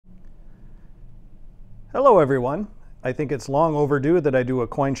Hello everyone. I think it's long overdue that I do a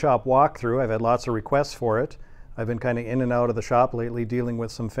coin shop walkthrough. I've had lots of requests for it. I've been kind of in and out of the shop lately dealing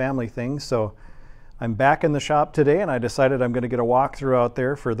with some family things, so I'm back in the shop today and I decided I'm going to get a walkthrough out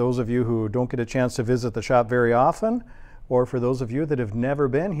there for those of you who don't get a chance to visit the shop very often, or for those of you that have never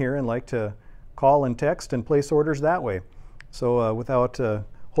been here and like to call and text and place orders that way. So without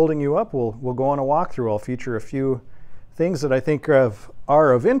holding you up, we'll go on a walkthrough. I'll feature a few things that I think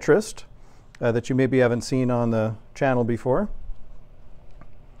are of interest that you maybe haven't seen on the channel before.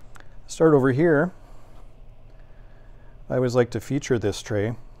 Start over here. I always like to feature this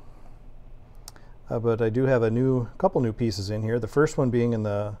tray, but I do have a couple new pieces in here. The first one being in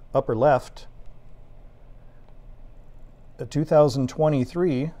the upper left, a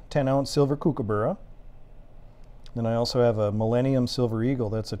 2023 10-ounce silver kookaburra. Then I also have a Millennium Silver Eagle.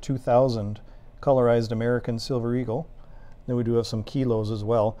 That's a 2000 colorized American Silver Eagle. Then we do have some kilos as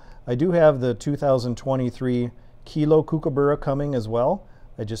well. I do have the 2023 kilo kookaburra coming as well.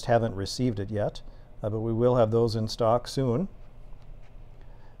 I just haven't received it yet, but we will have those in stock soon.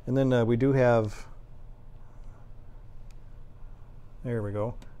 And then we do have, there we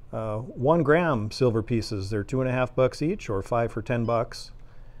go, 1 gram silver pieces. They're $2.50 each, or 5 for $10.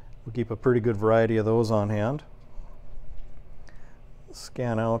 We'll keep a pretty good variety of those on hand.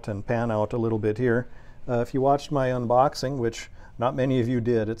 Scan out and pan out a little bit here. If you watched my unboxing, which not many of you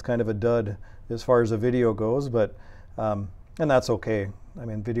did, it's kind of a dud as far as a video goes, but and that's okay. I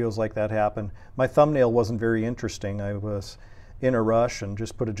mean, videos like that happen. My thumbnail wasn't very interesting. I was in a rush and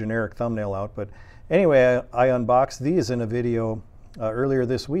just put a generic thumbnail out. But anyway, I unboxed these in a video earlier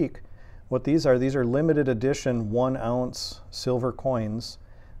this week. What these are limited edition 1-ounce silver coins,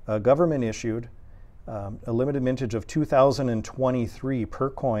 government issued. A limited mintage of 2023 per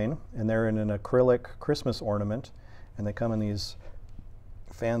coin, and they're in an acrylic Christmas ornament, and they come in these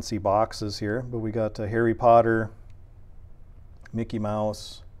fancy boxes here. But we got Harry Potter, Mickey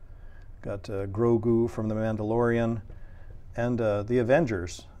Mouse, got Grogu from The Mandalorian, and the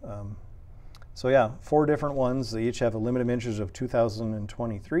Avengers. So yeah, 4 different ones. They each have a limited mintage of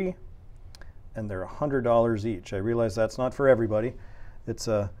 2023, and they're $100 each. I realize that's not for everybody. It's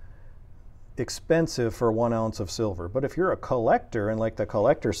expensive for 1 ounce of silver, but if you're a collector and like the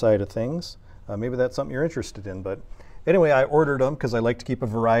collector side of things, maybe that's something you're interested in. But anyway, I ordered them because I like to keep a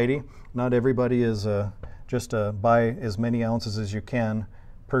variety. Not everybody is just buy as many ounces as you can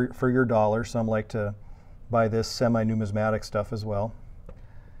for your dollar. Some like to buy this semi-numismatic stuff as well.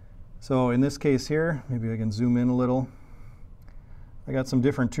 So in this case here, maybe I can zoom in a little. I got some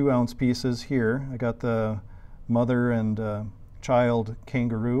different 2-ounce pieces here. I got the mother and child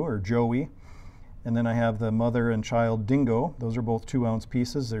kangaroo, or Joey. And then I have the mother and child dingo. Those are both 2-ounce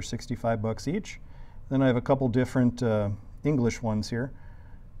pieces. They're $65 each. Then I have a couple different English ones here.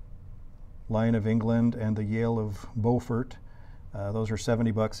 Lion of England and the Yale of Beaufort. Those are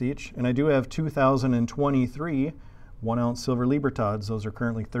 $70 each. And I do have 2023 1-ounce silver Libertads. Those are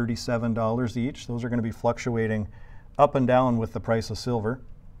currently $37 each. Those are going to be fluctuating up and down with the price of silver.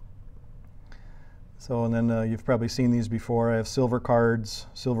 So, and then you've probably seen these before. I have silver cards,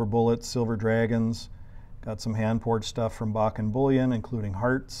 silver bullets, silver dragons. Got some hand-poured stuff from Minot Coin Bullion, including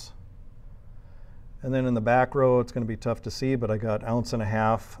hearts. And then in the back row, it's going to be tough to see, but I got 1.5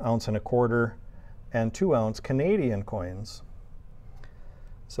 ounce, 1.25 ounce, and 2-ounce Canadian coins.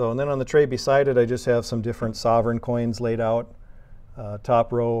 So, and then on the tray beside it, I just have some different sovereign coins laid out.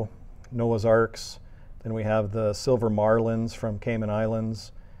 Top row, Noah's Arks. Then we have the silver Marlins from Cayman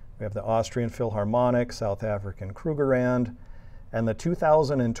Islands. We have the Austrian Philharmonic, South African Krugerrand, and the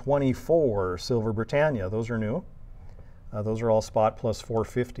 2024 Silver Britannia. Those are new. Those are all spot plus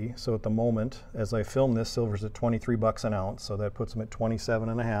 $4.50. So at the moment, as I film this, silver's at $23 an ounce, so that puts them at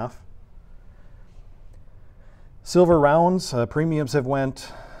 $27.50. Silver rounds, premiums have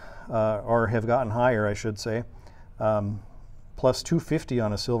went, or have gotten higher, I should say. Plus $2.50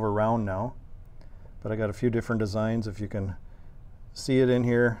 on a silver round now. But I got a few different designs, if you can see it in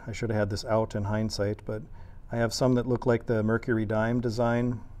here. I should have had this out in hindsight, but I have some that look like the Mercury Dime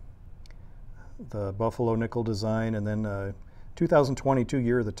design, the Buffalo Nickel design, and then 2022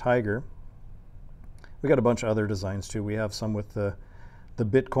 Year of the Tiger. We got a bunch of other designs too. We have some with the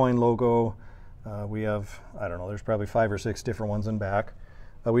Bitcoin logo. We have, I don't know, there's probably 5 or 6 different ones in back.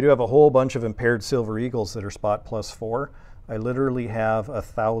 We do have a whole bunch of impaired silver eagles that are spot plus 4. I literally have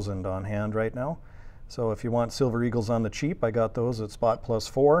 1,000 on hand right now. So if you want silver eagles on the cheap, I got those at spot plus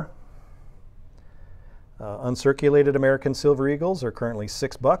 4. Uncirculated American silver eagles are currently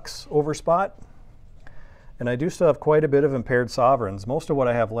 $6 over spot. And I do still have quite a bit of impaired sovereigns. Most of what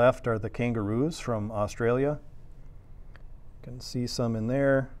I have left are the kangaroos from Australia. You can see some in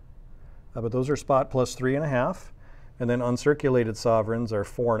there. but those are spot plus 3.5. And then uncirculated sovereigns are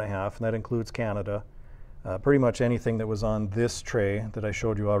 4.5, and that includes Canada. Pretty much anything that was on this tray that I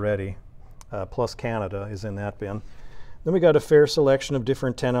showed you already, plus Canada, is in that bin. Then we got a fair selection of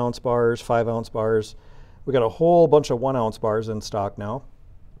different 10-ounce bars, 5-ounce bars. We got a whole bunch of 1-ounce bars in stock now.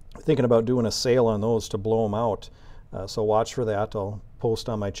 Thinking about doing a sale on those to blow them out. So watch for that. I'll post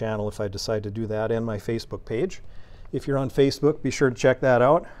on my channel if I decide to do that, and my Facebook page. If you're on Facebook, be sure to check that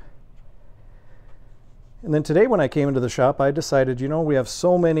out. And then today when I came into the shop, I decided, you know, we have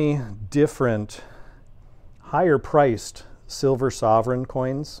so many different higher priced silver sovereign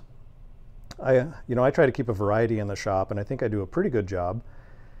coins. I try to keep a variety in the shop, and I think I do a pretty good job.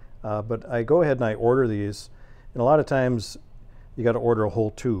 But I go ahead and I order these, and a lot of times you got to order a whole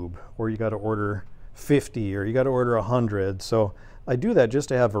tube, or you got to order 50, or you got to order 100. So I do that just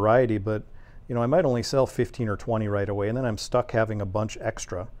to have variety, but you know, I might only sell 15 or 20 right away, and then I'm stuck having a bunch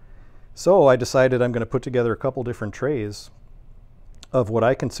extra. So I decided I'm going to put together a couple different trays of what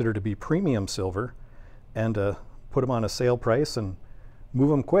I consider to be premium silver, and put them on a sale price and move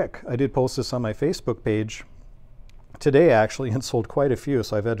them quick. I did post this on my Facebook page today actually, and sold quite a few,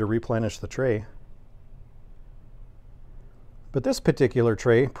 so I've had to replenish the tray. But this particular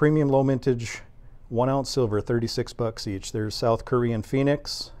tray, premium low mintage 1-ounce silver, 36 bucks each. There's South Korean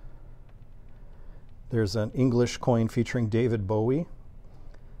Phoenix. There's an English coin featuring David Bowie.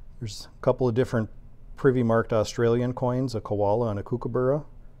 There's a couple of different privy marked Australian coins, a koala and a kookaburra.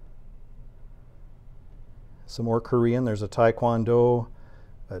 Some more Korean. There's a Taekwondo,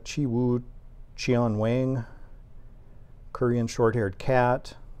 a Chiwoo Cheon Wang, Korean short-haired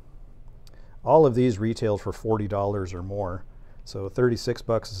cat. All of these retailed for $40 or more, so 36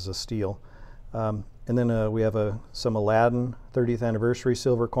 bucks is a steal. And then we have some Aladdin 30th anniversary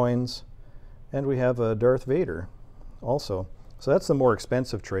silver coins, and we have a Darth Vader also. So that's the more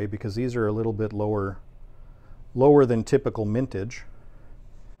expensive tray because these are a little bit lower than typical mintage.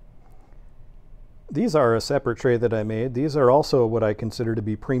 These are a separate tray that I made. These are also what I consider to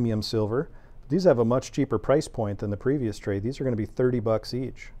be premium silver. These have a much cheaper price point than the previous tray. These are going to be 30 bucks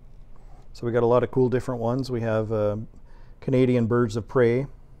each. So we got a lot of cool different ones. We have Canadian birds of prey.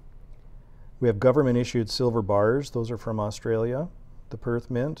 We have government issued silver bars. Those are from Australia, the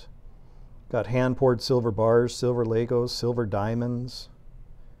Perth Mint. Got hand-poured silver bars, silver Legos, silver diamonds.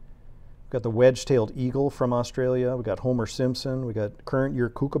 We've got the wedge-tailed eagle from Australia. We got Homer Simpson. We got current year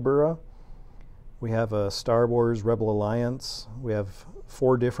kookaburra. We have a Star Wars Rebel Alliance. We have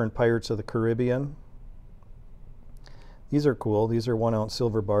 4 different Pirates of the Caribbean. These are cool. These are 1-ounce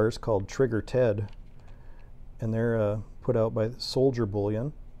silver bars called Trigger Ted, and they're put out by Soldier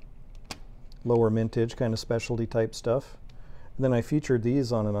Bullion. Lower mintage, kind of specialty type stuff. And then I featured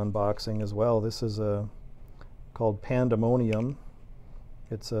these on an unboxing as well. This is called Pandemonium.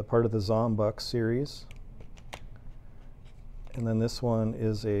 It's a part of the Zombuck series. And then this one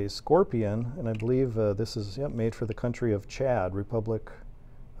is a Scorpion, and I believe this is made for the country of Chad, Republic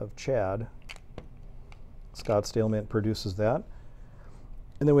of Chad. Scottsdale Mint produces that.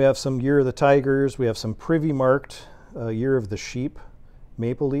 And then we have some Year of the Tigers. We have some Privy marked Year of the Sheep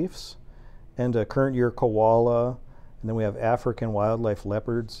maple leafs, and a current year koala. And then we have African wildlife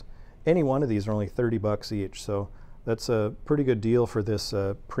leopards. Any one of these are only 30 bucks each, so that's a pretty good deal for this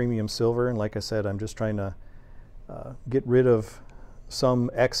premium silver. And like I said, I'm just trying to get rid of some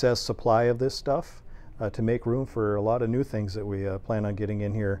excess supply of this stuff to make room for a lot of new things that we plan on getting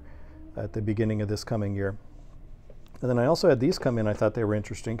in here at the beginning of this coming year. And then I also had these come in. I thought they were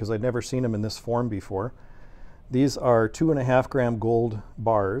interesting because I'd never seen them in this form before. These are 2.5 gram gold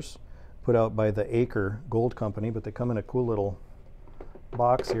bars put out by the Acre Gold Company, but they come in a cool little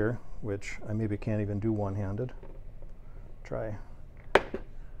box here, which I maybe can't even do one-handed. Try.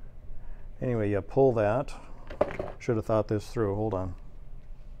 Anyway, you pull that. Should have thought this through. Hold on.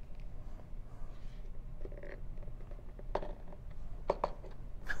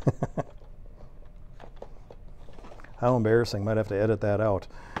 How embarrassing. Might have to edit that out.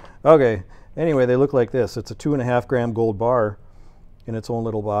 Okay. Anyway, they look like this. It's a 2.5 gram gold bar in its own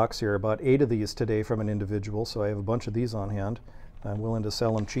little box here. About 8 of these today from an individual, so I have a bunch of these on hand. I'm willing to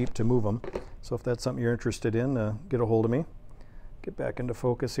sell them cheap to move them. So if that's something you're interested in, get a hold of me. Get back into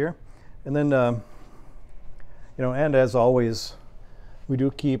focus here. And then, you know, and as always, we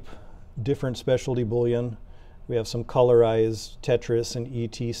do keep different specialty bullion. We have some colorized Tetris and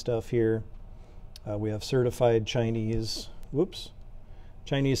ET stuff here. We have certified Chinese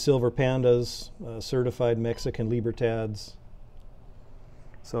silver pandas, certified Mexican Libertads.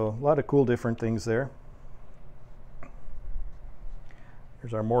 So a lot of cool different things there.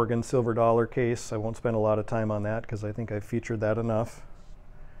 Here's our Morgan silver dollar case. I won't spend a lot of time on that because I think I've featured that enough.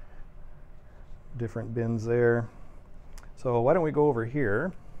 different bins there. So why don't we go over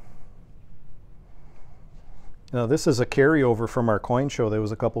here. Now this is a carryover from our coin show that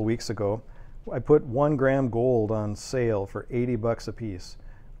was a couple weeks ago. I put 1 gram gold on sale for 80 bucks a piece.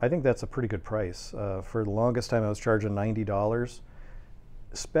 I think that's a pretty good price. For the longest time I was charging $90,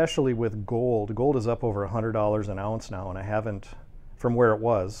 especially with gold. Gold is up over $100 an ounce now, and I haven't, from where it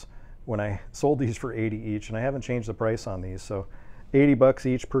was when I sold these for 80 each, and I haven't changed the price on these. So 80 bucks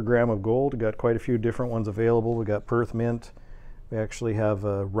each per gram of gold. Got quite a few different ones available. We got Perth Mint. We actually have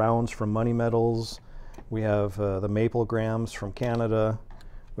rounds from Money Metals. We have the maple grams from Canada.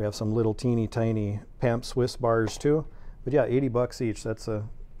 We have some little teeny tiny Pamp Swiss bars too. But yeah, 80 bucks each. That's a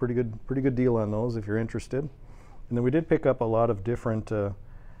pretty good deal on those if you're interested. And then we did pick up a lot of different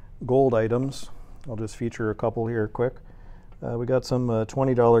gold items. I'll just feature a couple here quick. We got some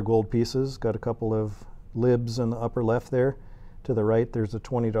 $20 gold pieces. Got a couple of libs in the upper left there. To the right there's a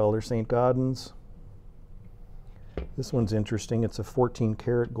 $20 St. Gaudens. This one's interesting. It's a 14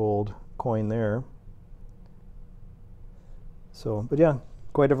 karat gold coin there. So, but yeah,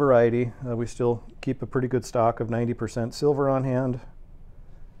 quite a variety. We still keep a pretty good stock of 90% silver on hand.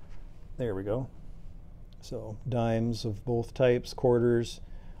 There we go. So dimes of both types, quarters,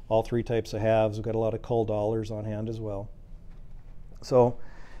 all 3 types of halves. We've got a lot of cull dollars on hand as well. So,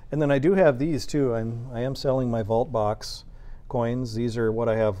 and then I do have these too. I am selling my vault box coins. These are what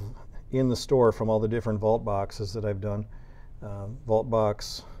I have in the store from all the different vault boxes that I've done. Vault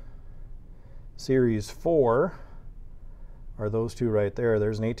box series 4 are those 2 right there.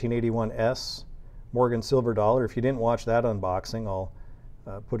 There's an 1881 S Morgan silver dollar. If you didn't watch that unboxing, I'll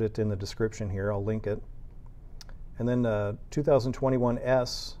put it in the description here. I'll link it. And then 2021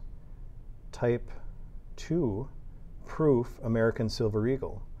 S Type 2 Proof American Silver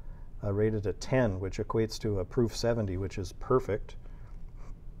Eagle, rated at 10, which equates to a Proof 70, which is perfect.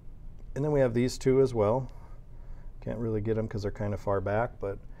 And then we have these 2 as well. Can't really get them because they're kind of far back,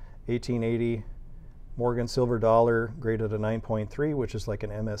 but 1880 Morgan silver dollar graded a 9.3, which is like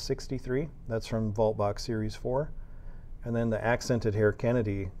an MS63. That's from Vault Box Series 4. And then the accented hair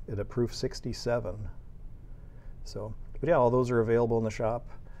Kennedy at a Proof 67. So, but yeah, all those are available in the shop,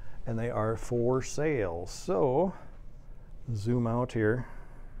 and they are for sale. So, zoom out here.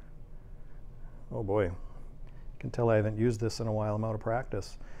 Oh boy, you can tell I haven't used this in a while. I'm out of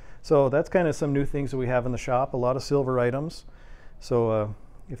practice. So that's kind of some new things that we have in the shop. A lot of silver items. So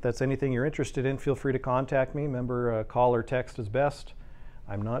if that's anything you're interested in, feel free to contact me. Remember, call or text is best.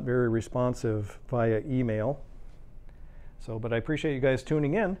 I'm not very responsive via email. So, but I appreciate you guys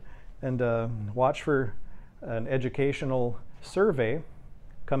tuning in, and watch for an educational survey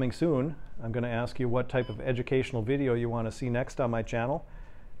coming soon. I'm going to ask you what type of educational video you want to see next on my channel.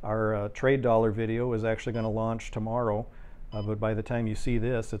 Our trade dollar video is actually going to launch tomorrow, but by the time you see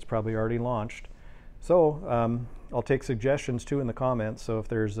this, it's probably already launched. So I'll take suggestions too in the comments. So if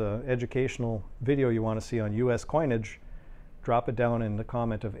there's an educational video you want to see on US coinage, drop it down in the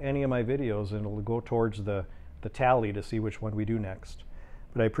comment of any of my videos, and it'll go towards the tally to see which one we do next.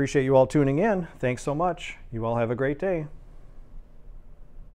 But I appreciate you all tuning in. Thanks so much. You all have a great day.